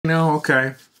No,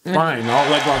 okay. Fine, I'll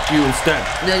leg lock you instead.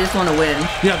 They just want to win.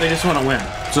 Yeah, they just want to win.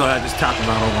 So I just tap them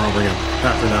out over and over again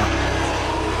after that.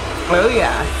 Oh,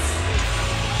 yeah.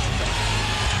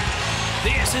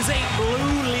 This is a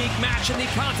Blue League match in the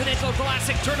Continental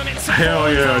Classic Tournament.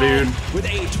 Hell yeah, dude. With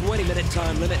a 20-minute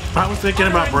time limit. I was thinking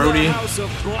about Brody.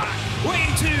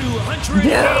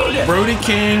 Brody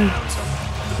King.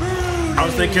 I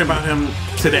was thinking about him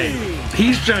today.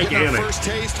 He's gigantic. First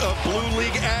taste of Blue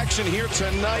League action here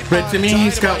tonight. But to me,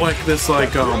 he's got like this,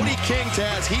 like Brody King,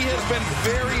 Taz, he has been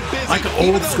very busy. like an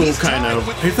old school kind of.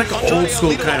 He's like an old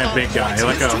school kind of big guy,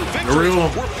 like a real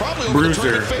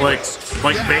bruiser, like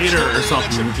Vader or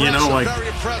something. You know, like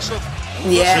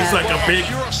Yeah. he's like a big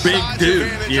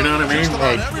dude. You know what I mean?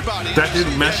 Like that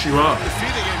dude mess you up.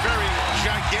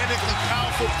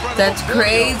 That's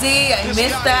crazy. I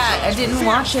missed that. I didn't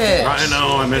watch it. I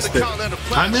know, I missed it.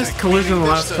 I missed Collision the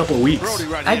last couple of weeks.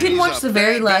 I didn't watch the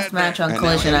very last match on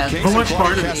Collision. I watched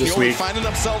part of it this week.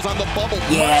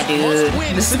 Yeah, dude.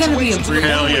 This is going to be a brutal.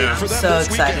 Hell yeah. I'm so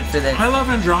excited for this. I love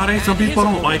Andrade. Some people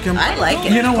don't like him. I like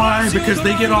it. You know why? Because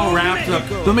they get all wrapped up.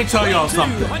 Let me tell y'all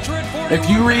something. If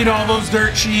you read all those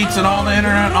dirt sheets and all the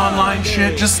internet online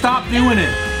shit, just stop doing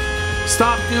it.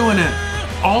 Stop doing it.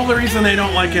 All the reason they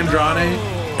don't like Andrade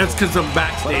is because of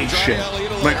backstage shit.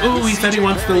 Like, oh, he said he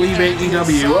wants to leave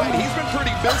AEW. What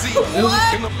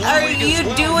are you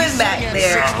doing back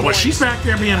there? Well, she's back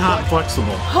there being hot and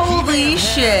flexible. Holy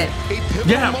shit.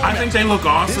 Yeah, I think they look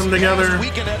awesome together.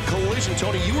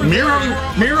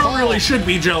 Miro really should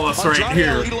be jealous right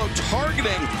here.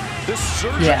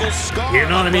 Yeah. You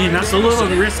know what I mean? That's a little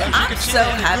risky. I'm so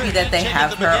happy that they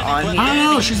have her on here. I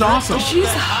know, she's awesome. She's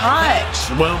hot.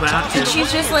 Well, that And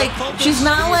she's just like, she's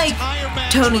not like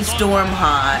Tony Storm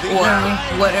hot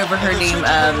or whatever her name,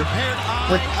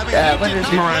 what is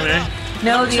it? Mariah.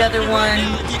 No, the other one,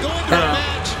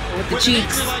 with the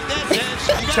cheeks.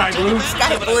 Sky Blue.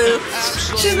 Sky Blue.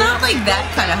 She's not like that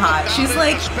kind of hot. She's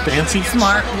like Fancy.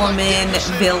 smart woman,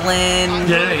 villain,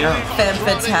 Yeah. femme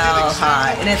fatale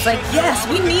hot. And it's like, yes,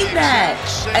 we need that.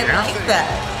 I like that.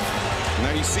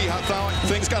 Now you see how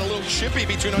things got a little chippy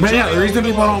between. But yeah, the reason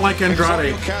people don't like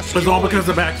Andrade is all because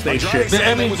of backstage shit.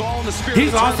 I mean,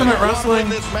 he's awesome at wrestling.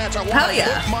 Hell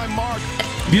yeah.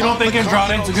 You don't think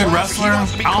Andrade's a good wrestler?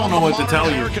 I don't know what to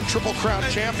tell you. Triple Crown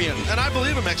champion. And I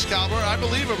believe him, Excalibur. I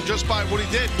believe him just by what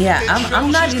he did. Yeah,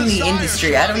 I'm not in the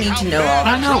industry. I don't need to know all that.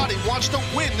 I know. He wants to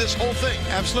win this whole thing.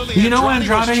 Absolutely. You know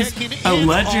Andrade's a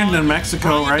legend in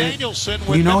Mexico, right?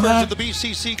 You know that?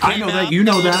 I know that. You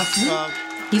know that.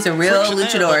 He's a real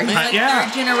luchador. He's like Yeah.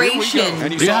 third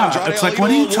generation. Yeah, it's like, what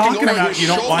are you talking about? You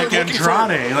don't like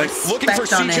Andrade? Like,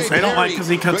 Respect on it. they don't like because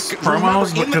he cuts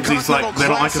promos, but because he's like, they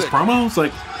don't like his promos?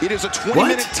 Like, it is a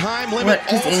 20-minute time limit. What,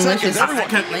 his English is Everyone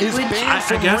language? is banned I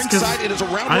from guess, 'cause ringside. It is a I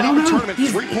don't round-robin know. tournament.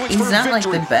 He's 3 points not for a like the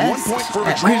victory, best 1 point for a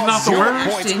at draw, He's not the 0 worst.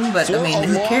 points But, I for mean, a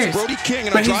who loss. cares? Brody King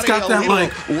and But he's Andrade got El that, Idolo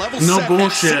like, level no set at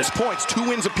bullshit. 6 points, 2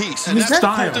 wins apiece. And His that's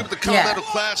style. the Continental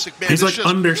Classic, man. He's It's like just,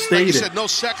 understated. Like you said, no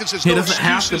seconds, there's He no doesn't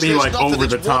have to excuses, be there's like nothing. over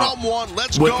the It's top one-on-one.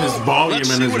 Let's with go. his volume Let's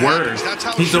and see his what words. happens. That's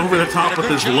how it He's should over the be. top with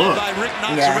his look.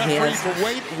 Yeah, he is.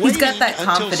 He's got that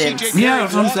confidence. Yeah,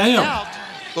 that's what I'm saying.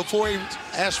 Before he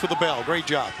asked for the bell. Great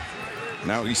job.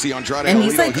 Now you see Andrade And El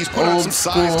he's Idolo, like he's put on old some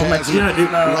school size, Taz, Yeah, dude.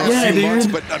 last Yeah, few months,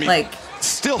 dude. but I mean, Like,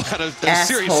 still had a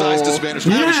serious asshole. size disadvantage.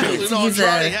 Yeah. He's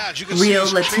a real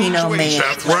Latino man.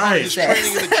 That's right. He's training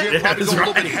in the gym, Yeah, probably that's going a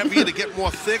little bit right. heavier to get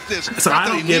more thickness. So Not I that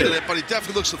don't he get needed it. but he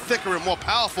definitely looks thicker and more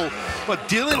powerful. But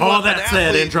dealing All with that an said,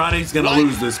 athlete Andrade's gonna like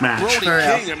lose this match. Brody For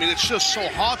real. King, I mean, it's just so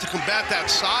hard to combat that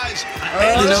size. You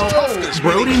And this know, toughness.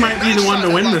 Brody might be the one to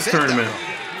win this Like that. tournament.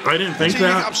 I didn't think See,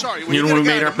 that. I'm sorry, You know, when we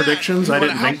made our mat, predictions, I no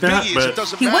didn't matter think how that, big he is, it but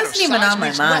doesn't He matter. wasn't even Size on my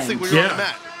means nothing mind. when you're on Yeah. the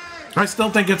mat. I still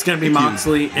think it's going to be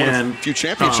Moxley and few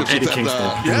championships Eddie with that, Kingston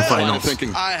in the line of finals.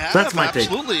 thinking. I have, That's my take.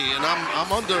 absolutely, and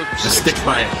I'm under. Just stick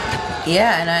by it.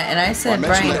 Yeah, and I said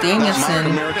Bryan Danielson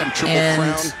American Triple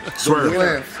and Crown, Swerve.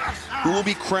 Swerve. who will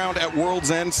be crowned at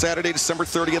World's End Saturday, December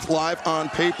 30th, live on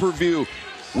pay-per-view.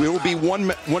 Will be one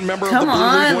member Come of the Blue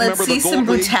on, League, one let's member of the see some Gold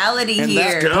League, brutality and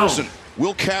here. that Go. person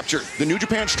will capture the New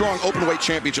Japan Strong Openweight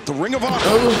Championship, the Ring of Honor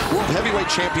World Heavyweight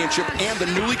Championship, and the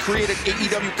newly created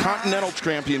AEW Continental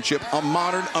Championship, a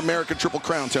modern American Triple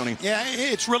Crown, Tony. Yeah,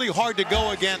 it's really hard to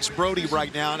go against Brody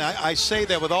right now, and I say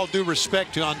that with all due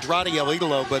respect to Andrade El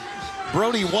Idolo, but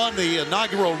Brody won the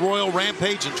inaugural Royal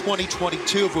Rampage in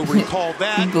 2022, if we recall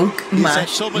that. He's had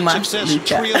so much success in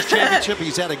Trios Championship.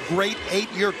 He's had a great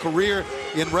 8-year career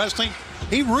in wrestling.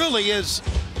 He really is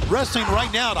wrestling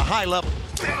right now at a high level.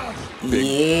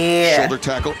 Big shoulder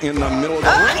tackle in the middle of the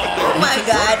ring. Oh my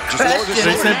God, crushed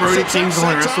They him. said Brody King's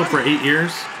only wrestled for 8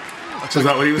 years. Is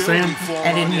that what he was saying?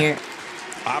 I didn't hear.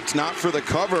 Opts not for the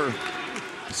cover.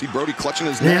 See Brody clutching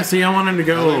his neck. Yeah, see, I wanted to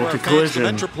go to Collision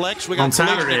on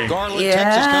Saturday.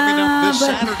 Yeah,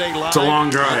 it's a long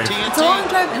drive. It's a long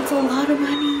drive. It's a lot of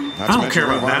money. I don't care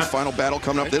about that. Final battle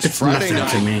coming up this It's Friday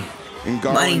nothing night. to me. In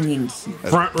Garland.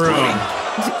 Front row.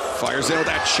 Fires in with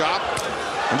that chop.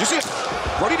 And you see it.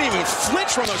 Brody didn't even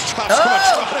flinch from those chops. Oh,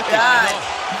 God.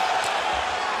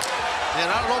 And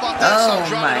I don't know about that. Oh,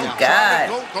 my God.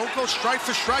 Don't go strike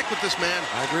for strike with this man.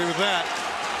 I agree with that.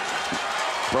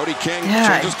 Brody King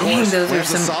God, changes dang, course. those are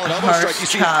some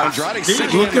harsh chops.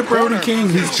 Dude, look at Brody King.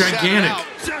 He's gigantic.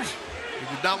 You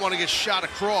did not want to get shot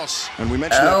across. And we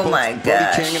mentioned that both my Brody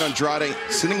gosh. King and Andrade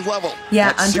sitting level.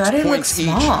 Yeah, at 6 Andrade points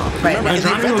looks small. each. Right,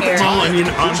 Andrade looks small. I mean,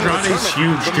 Andrade's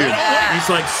huge, too. He's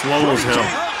like slow as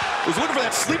hell. Was looking for that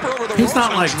sleeper over the He's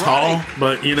not ropes, like and tall,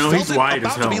 but you know, he's felt it wide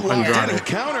as about to hell. be locked in and Andrade.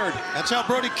 countered. That's how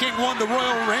Brody King won the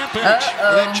Royal Rampage.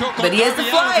 But he has the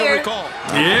flyer.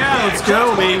 Yeah, let's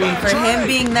go, baby. For him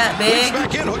being that big, Back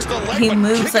in, hooks the leg, he but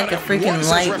moves kick like a out at freaking one,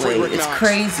 says referee lightweight. Rick It's Knox.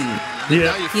 crazy. Yeah.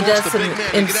 He does some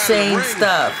insane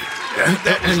stuff.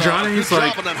 Andrade's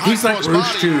like, he's like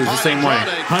Roosh too, the same way.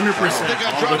 100%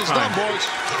 all the time.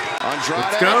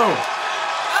 Let's go.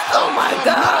 Oh my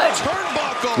God.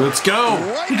 Let's go.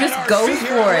 He just goes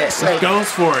for it. He goes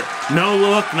for it. No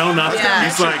look, no nothing. Yeah.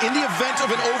 He's like, in the event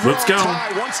of an overall let's go.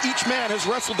 tie, once each man has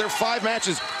wrestled their 5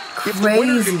 matches, if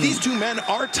Crazy. these two men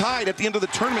are tied at the end of the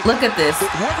tournament, Look at this.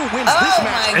 whoever wins Oh this my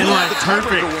match, and God. like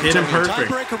perfect, hit him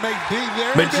perfect.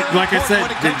 But like I said,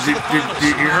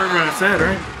 you heard what I said,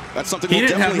 right? That's something He we'll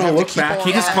didn't have definitely no to look keep back. our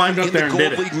He just eye climbed up in there the and did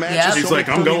Gold it. League matches. Yep. He's So like,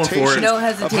 many I'm going for it. permutations No of how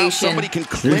hesitation. somebody can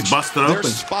clinch busted their open.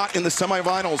 spot in the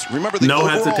semifinals. Remember the No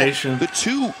overall, hesitation. The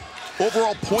 2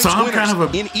 overall points So I'm winners kind of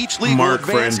in a each league mark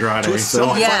will for advance Andrade, to a so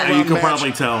semifinal you can match.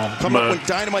 probably tell. Come up when But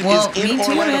Dynamite Well, is in me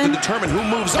too, Orlando man. to determine who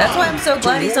moves That's on why I'm so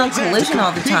glad he's on towards that to Collision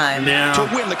all the compete time. Yeah. to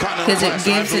win the Continental Because it Class.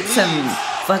 gives it some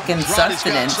fucking Andrade's got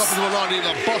sustenance. something going on. He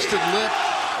has a busted lip.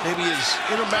 Maybe his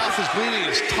inner mouth is bleeding.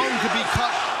 His tongue could be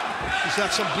cut. He's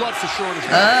got some blood for sure in his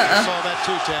mouth. I saw that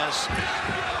too, Taz.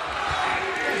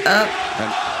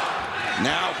 And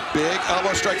now, big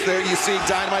elbow strikes there. You see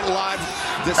Dynamite live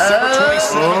December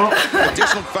 27th.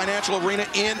 Additional Financial Arena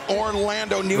in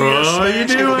Orlando, New Year's. Oh, you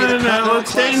Smash. It will be the doing it now. Continental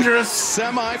It's Classic dangerous.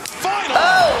 Semi-final.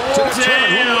 Oh, to determine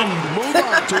who damn. will move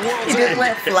on to World's He just End.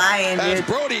 went flying, As dude.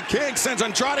 Brody King sends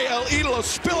Andrade El Idolo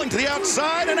spilling to the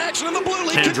outside, and action in the blue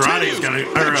league Andrade's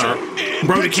continues.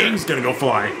 Brody King's gonna go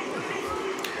fly.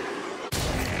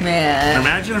 Man.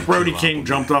 Imagine if Brody King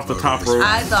jumped off the top rope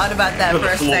I thought about that to for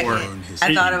the a floor. second.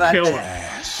 I thought about Kill that.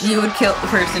 him. You would kill the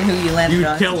person who you landed You'd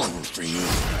on. kill him.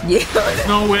 Yeah.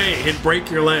 No way. It'd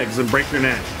break your legs and break your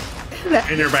neck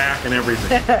and your back and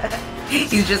everything.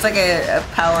 He's just like a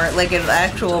power, like an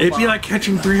actual. It'd be like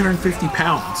catching 350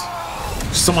 pounds.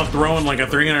 Someone throwing like a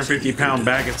 350-pound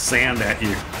bag of sand at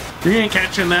you. You ain't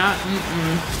catching that.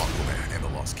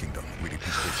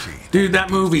 Dude, that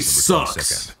movie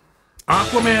sucks.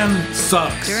 Aquaman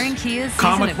sucks. During Kia's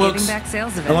Comic season of books, Giving Back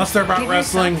sales event, unless they're about give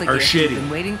yourself wrestling, the are gift you've shitty. been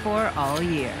waiting for all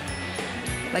year.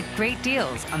 Like great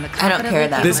deals on the I don't care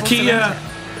that This much.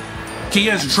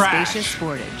 Kia's and trash. spacious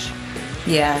sportage.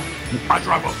 Yeah. I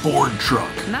drive a Ford truck.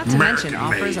 Not to mention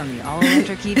offers on the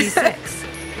all-electric EV6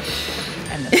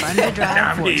 and the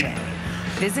fun-to-drive Forte.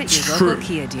 Visit your True. local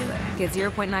Kia dealer. Get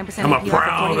 0.9% I'm a APR for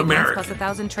proud 48 months American. plus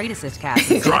 1,000 trade assist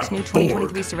cash in Drive six new a Ford.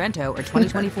 2023 Sorento or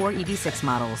 2024 EV6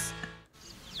 models.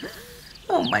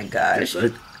 Oh my gosh.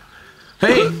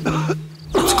 Hey,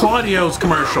 it's Claudio's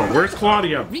commercial. Where's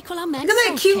Claudio? Look at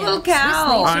that cute little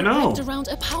cow. I know.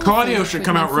 Claudio should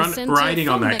come out riding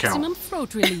on that cow.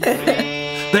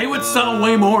 They would sell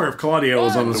way more if Claudio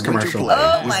was on this commercial.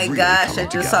 Oh my gosh, I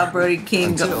just saw Brody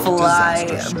King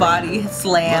fly body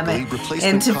slam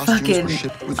into fucking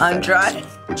Andrade.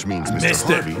 Which means Missed Mr.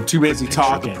 it. Harvey I'm too busy pictured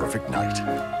talking. the perfect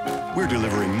night. We're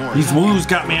delivering more. These woos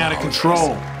got me out of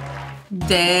control.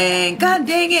 Dang. God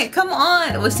dang it. Come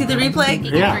on. Let's see the replay.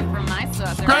 Yeah.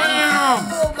 Damn!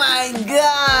 Oh my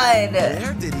god.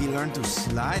 Where did he learn to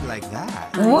slide like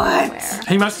that? What?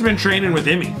 He must have been training with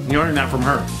Emmy. He learned that from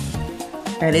her.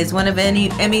 That is one of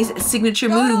Emmy's signature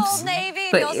moves.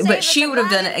 But she would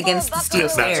have done it against the Steel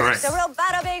Stairs. right. It's a real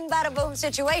bada bing, bada boom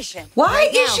situation. Why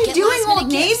is she doing Old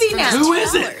Navy now? Who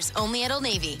is it? Only at Old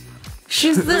Navy.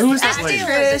 She's the Who is that lady?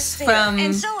 actress from.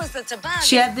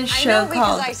 She had this show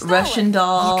called Russian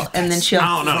Doll, and then she I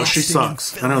also. don't know. She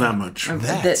sucks. I know that much.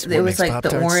 It was like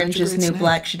The Orange is New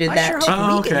Black. She did that.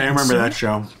 Oh, okay. I remember that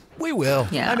show. We will.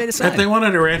 Yeah. I made a If sign. they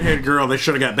wanted a redhead girl, they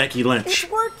should have got Becky Lynch.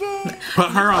 Working. Put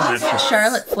her on that shit.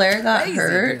 Charlotte Flair got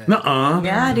hurt. Nuh-uh.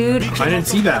 Yeah, dude. I didn't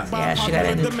see that. Yeah, she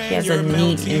has a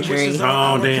knee injury.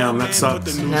 Oh, damn, that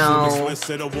sucks. No.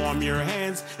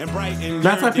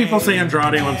 That's why people say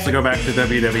Andrade wants to go back to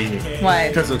WWE. Why?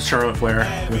 Because of Charlotte Flair.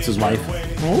 That's his wife.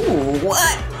 Ooh,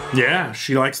 what? Yeah,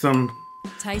 she likes them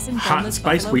Tyson hot,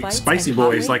 spicy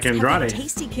boys like Andrade.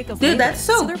 Dude, that's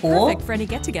so cool. Perfect for any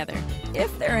get-together.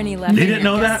 If there are any left. You didn't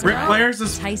know that? Ric Flair's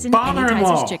his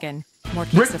father-in-law.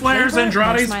 Ric Flair's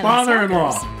Andrade's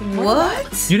father-in-law.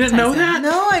 What? You didn't know that?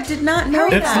 No, I did not know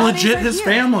that. It's legit his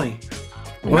family.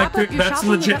 Like, that's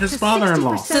legit his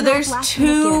father-in-law. So there's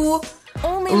two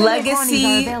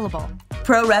legacy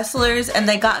pro wrestlers and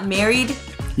they got married?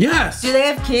 Yes. Do they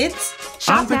have kids?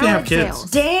 I don't think they have kids.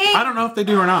 Dang. I don't know if they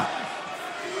do or not.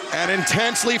 An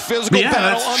intensely physical Yeah,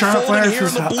 battle that's Charlotte unfolding Flair's here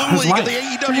in the Blue his League wife. of the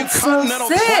AEW That's so Continental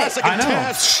sick. Classic. I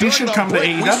know. She should come to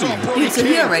AEW. Dude, so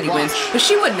he already wins. But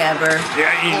she would never.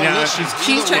 Yeah,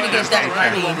 She's trying to get that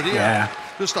money. Yeah.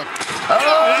 Just a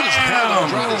Oh,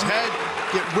 Andrade's head,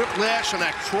 get whiplash and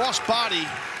that cross body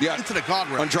into the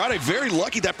guardrail. Andrade very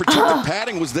lucky that protective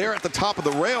padding was there at the top of the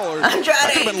rail. Or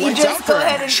Andrade, you just go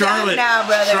ahead and Charlotte, now,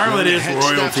 brother. Charlotte is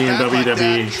royalty in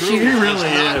WWE. She really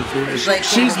is. Like,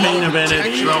 she's main evented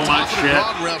so much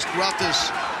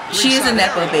shit. She is a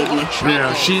Nepo baby.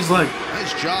 Yeah, she's like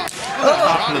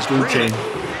top of the food chain.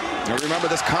 Now remember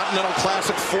this Continental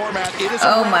Classic format. It is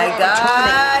oh my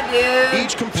god, dude.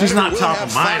 Each competitor She's not will top have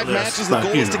of my 5 list, matches. but, The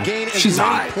goal you is to know, gain as she's many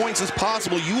high. points as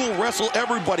possible. You will wrestle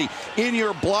everybody in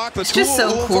your block. It's just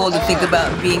so cool to think about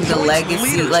being the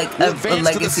legacy, like a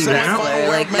legacy wrestler.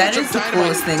 Like that is the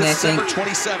coolest thing, I think.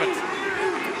 27th.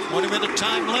 20-minute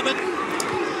time limit.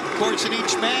 Of course, in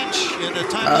each match, in a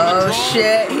time Oh limit draw,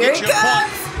 shit! Here he get your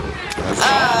comes.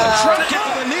 Trying to get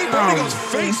to the knee. Brody goes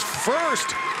face first.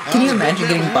 Can you imagine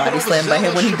getting body slammed by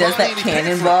him when he does that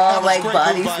cannonball, like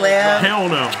body slam? Hell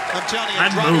no.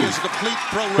 I'd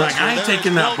move. Like, I ain't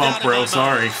taking that bump, bro.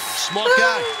 Sorry. Smart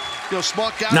guy. You know,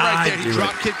 smart guy Nah, right there. I'd He do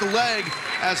drop it. kicked the leg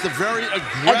as the very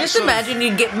aggressive. I just imagine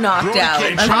you'd get knocked out.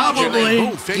 Probably.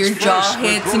 Your jaw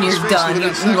hits and you're done.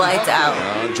 You're lights out.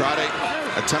 Andrade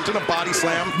attempting a body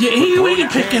slam. Yeah, he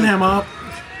ain't picking him up.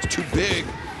 It's too big.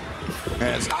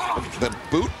 As the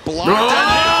boot blocked.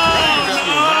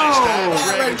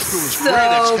 That looks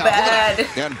so bad.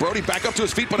 And Brody back up to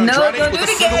his feet, but No, Andrade don't with do a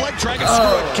it single again. leg dragon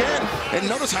screw again. And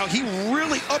notice how he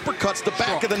really uppercuts the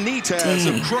back of the knee, Taz. It's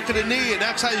a crook of the knee, and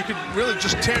that's how you could really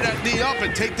just tear that knee up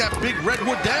and take that big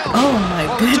redwood down. Oh my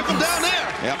He took him goodness. down there.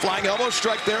 Yeah, flying elbow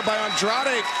strike there by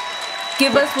Andrade.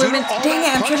 Give us women. All Dang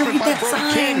it, that I'm trying to read punishment that by Brody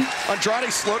King. sign.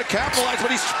 Andrade slow to capitalize, but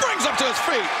he springs up to his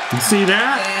feet. You see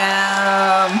that?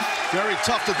 Damn. Very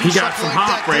tough to do He got something some like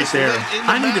hop that right this there. late in the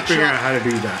I need to figure matchup. out how to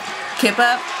do that. Kip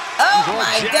up. Oh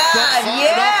my god,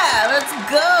 yeah, let's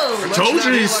go. I told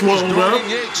you he's swelled up.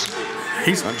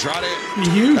 He's Andrade.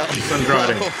 huge,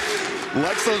 Andrade.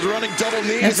 Lexo's running double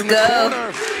knees Let's in the go.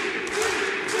 corner.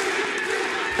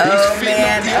 Oh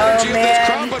man, oh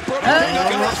man. But Brody King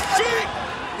got his feet.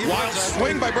 Wild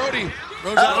swing by Brody.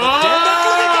 Dude.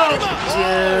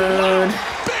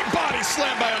 Big body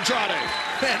slam by Andrade.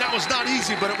 Man, that was not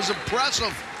easy, but it was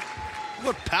impressive.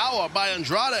 What power by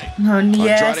Andrade. Oh Andrade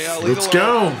yes. El Let's Idolo.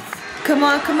 go. Come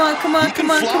on, come on, come on, He can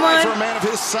come on, come fly for a on. man of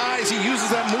his size. He uses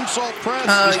that moonsault press.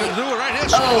 Oh, He's going to do it right here.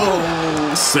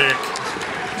 Oh, Sick.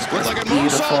 Split like a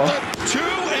beautiful. moonsault. The 2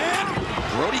 and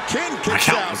Brody King My kicks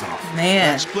count out. was off.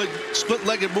 man.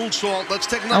 Split-legged moonsault. Let's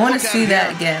take another I want look to at see it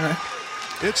that here. again.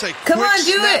 It's a Come quick on,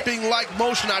 do it. snapping-like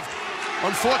motion. I've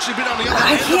unfortunately been on the other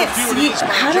I end can't of a few of see these. it.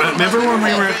 How do I- Remember when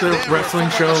we were at the wrestling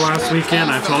show last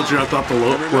weekend? I told you I thought the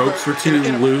ropes were too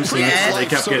loose and Yes. they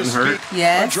kept getting hurt.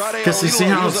 Yes. Because you see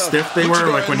how stiff they were?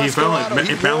 Like when he fell,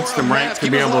 it bounced him right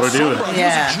to be able to do it.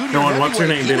 Yeah. No one, what's her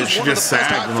name, did it? She just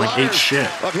sagged and like ate shit.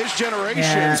 Of his generation.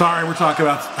 Yeah. Sorry, we're talking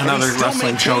about another And he still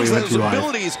wrestling show we maintains went to those live.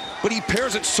 abilities, but he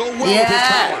pairs it so well with his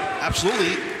Yeah. power.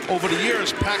 Absolutely. Over the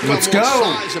years, packed Let's on more go.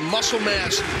 size and muscle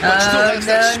mass, but still has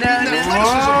that speed and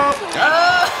athleticism.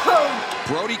 Oh.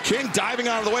 Brody King diving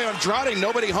out of the way. Andrade,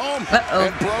 nobody home. Uh-oh.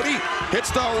 And Brody hits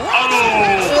the run.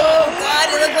 Oh god,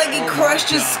 it looked like he crushed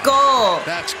his skull.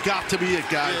 That's got to be it,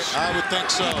 guys. I would think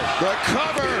so. The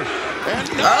cover. And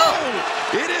no,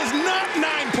 it is not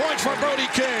 9 points for Brody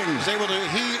King.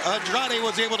 Andrade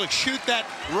was able to shoot that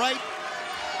right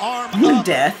arm Ooh, up.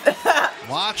 death.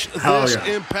 Watch Hell this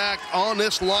yeah. impact on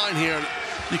this line here.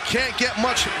 You can't get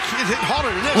much hit harder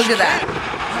than this. Look at You that.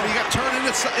 can't. You got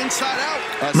turned inside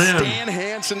out. A Man. Stan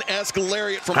Hansen-esque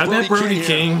lariat from I bet Brody here.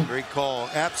 King Great call.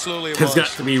 Absolutely. has got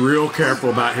to be real careful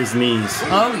about his knees.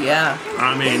 Oh yeah.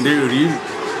 I mean, dude,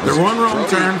 The one wrong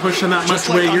turn, pushing that much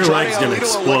weight, your leg's gonna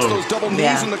explode. Those double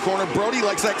knees in the corner. Brody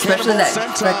likes that especially that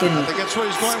fucking. I think that's what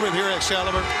he's going with here,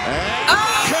 Excalibur.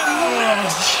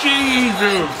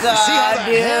 Jesus! See how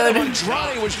the head of Dude.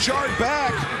 Andrade was jarred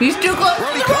back. He's too close.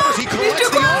 Brody covers. He collects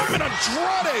the arm, and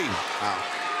Andrade.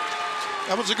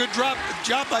 That was a good job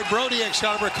by Brody,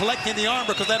 Excalibur, collecting the arm,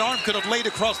 because that arm could have laid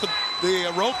across the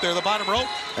rope there, the bottom rope.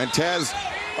 And Taz,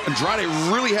 Andrade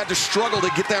really had to struggle to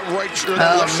get that right shoulder.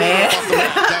 Oh, man.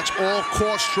 That's all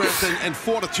core strength and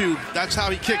fortitude. That's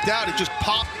how he kicked out. He just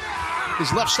popped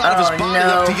his left side of his body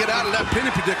up to get out of that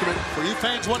pinning predicament. For you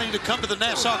fans wanting to come to the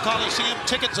Nassau Coliseum,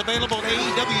 tickets available at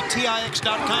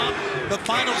AEWTIX.com. The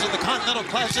finals of the Continental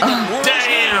Classic and World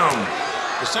Damn!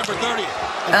 December 30th.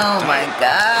 Oh my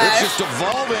gosh. It's just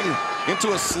evolving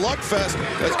into a slugfest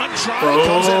as Andrade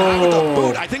comes in high with the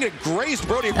boot. I think it grazed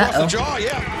Brody across the jaw.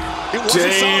 Yeah, it was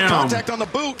a solid contact on the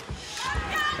boot.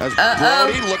 As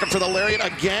Brody looking for the lariat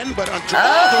again, but Andrade.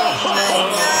 Oh my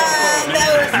God,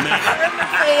 that was perfect.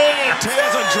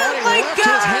 Taz Andrade left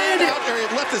his hand out there. He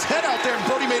left his head out there, and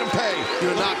Brody made him pay.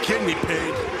 You're not kidding me,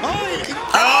 Paige.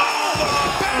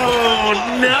 Oh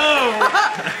no!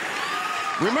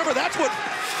 Remember, that's what.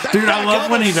 Dude, I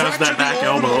love when he does that back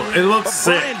elbow. It looks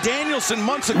sick. Danielson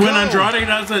months ago. When Andrade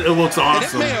does it, it looks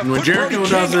awesome. When Jericho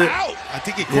does it, I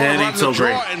think he yeah, it ain't so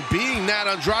great. And being that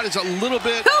Andrade is a little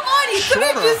bit Come on, he could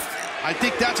have just. I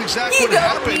think that's exactly He what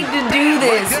don't happened. need to do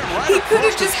this. He could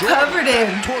have just covered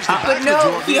him. But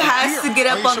no, he has to get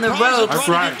up on the ropes. That's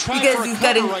right. Because he's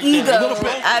got an ego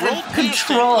out of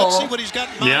control.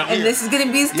 Yeah. And this is going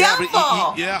to be his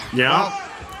downfall. Yeah.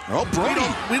 Oh, Brody.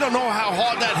 We don't know how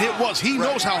hard that hit was. He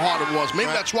knows how hard it was. Maybe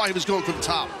that's why he was going for the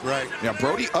top. Right. Yeah,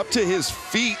 Brody up to his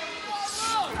feet.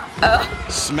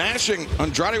 Smashing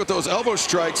Andrade with those elbow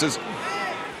strikes. As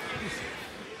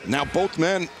now both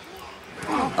men.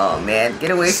 Oh, man.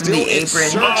 Get away from the apron.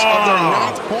 Search of their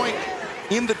 9th point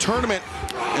in the tournament.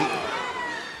 And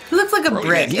It looks like a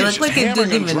brick. It looks like it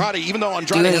didn't even Andrade, even though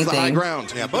Andrade has the high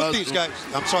ground. Yeah, both these guys,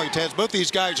 I'm sorry, Taz, both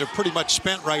these guys are pretty much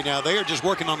spent right now. They are just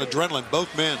working on adrenaline,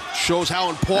 both men. Shows how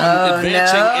important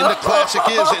advancing in the Classic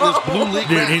is in this Blue League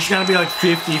Dude, match. he's going to be like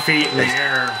 50 feet in the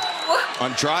air.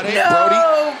 Andrade, Brody.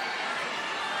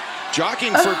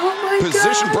 Jockeying for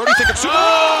position. God. Brody thinking super.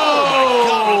 Oh,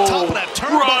 my God, on top of that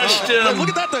Crushed turnbuckle. him. Look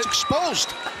at that. That's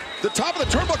exposed. The top of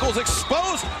the turnbuckle is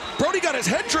exposed. Brody got his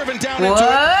head driven down into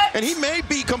it. And he may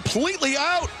be completely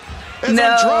out. As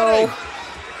Andrade.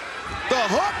 The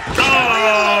hook.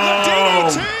 Oh,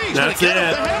 DDT. that's it. The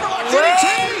hammerlock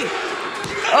DDT.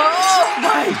 Oh,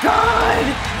 my God.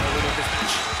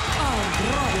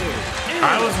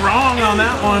 I was wrong on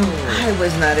that one. I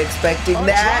was not expecting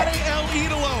that.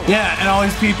 Yeah, and all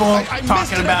these people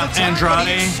talking about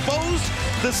Andrade.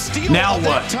 Now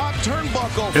what?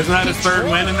 Isn't that his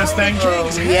 3rd win in this thing? Oh,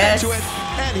 yes.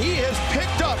 And he has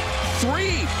picked up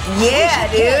 3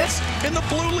 dude. in the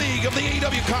Blue League of the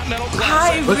AEW Continental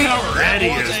Classic. Look how red he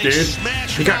is, dude.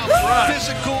 He got crushed.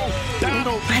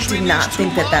 I did not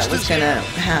think that that was going to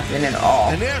happen at all.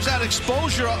 And there's that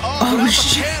exposure of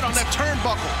shit. head on that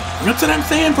turnbuckle. That's what I'm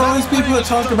saying for all these people that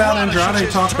talk about Andrade,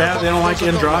 talk bad, they don't like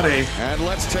Andrade. And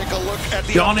let's take a look at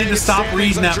the Y'all need to stop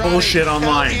reading that bullshit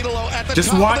online.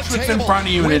 Just watch what's in front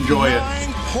of you and enjoy it.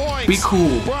 Be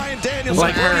cool.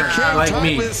 Like her, like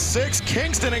me.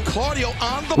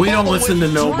 We don't listen to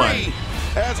nobody.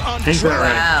 Ain't that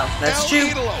right? Wow, that's true.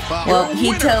 Well,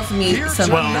 he tells me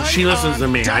something. Well, she listens to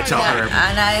me. I tell her.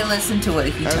 And I listen to what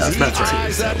he tells me. That's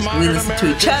right. We listen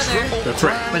to each other. That's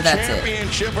right. But that's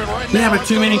it. Yeah, but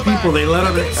too many people, they let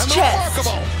them. His chest.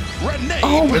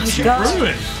 Oh my God.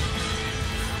 Ruined.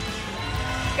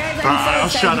 Guys, I'm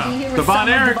so shut excited up. to be here The with Von some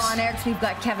of the Erichs. Von Erichs. We've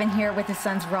got Kevin here with his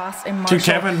sons Ross and Marshall. Dude,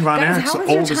 Kevin Von Guys, Erichs, how has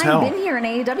old your as time hell. been here in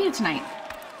AEW tonight?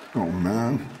 Oh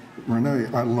man, Renee,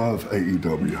 I love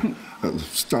AEW.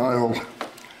 Style,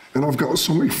 and I've got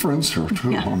so many friends here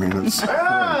too. I mean, it's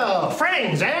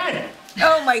friends, eh?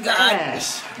 Oh my God.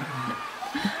 Yes.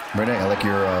 Renee, I like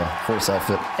your horse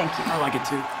outfit. Thank you. I like it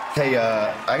too. Hey,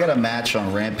 I got a match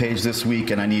on Rampage this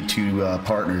week, and I need 2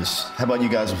 partners. How about you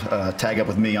guys tag up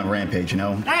with me on Rampage, you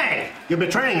know? Hey, you're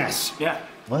betraying us. Yeah.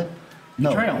 What? No.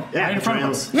 Betrayal. Yeah, right in front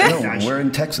of us. No, we're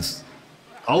in Texas.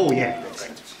 Oh, yeah.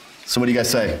 So what do you guys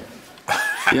say?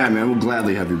 yeah, man, we'll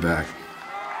gladly have you back.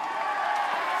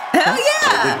 Hell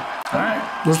yeah. All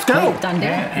right. Let's go. Done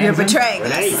deal. You're betraying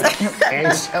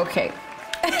us. Okay.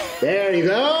 There you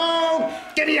go.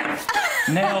 Giddy up.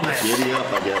 Nailed it. Giddy up,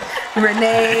 I guess.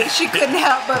 Renee, she couldn't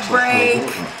help but break.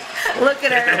 Look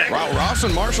at her. Wow, Ross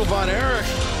and Marshall Von Erich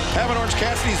having Orange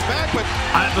Cassidy's back, but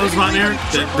Those Von Erich,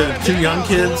 the 2 young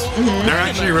kids, they're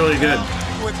actually really good.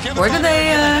 Where do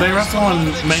they? They wrestle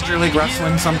in Major League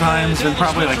Wrestling sometimes, and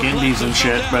probably like indies and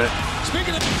shit. But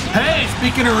hey,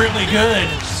 speaking of really good,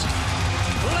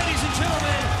 Ladies and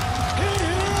gentlemen,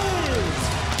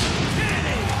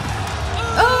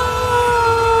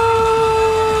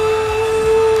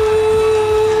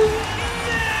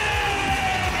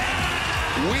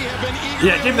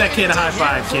 yeah, give that kid a high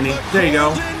five, Kenny. There you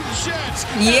go.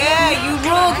 Yeah, you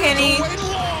rule, Kenny.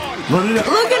 Look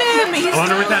at him. He's I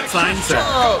wonder what that sign said.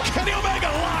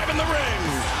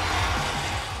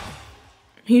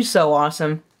 He's so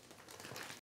awesome.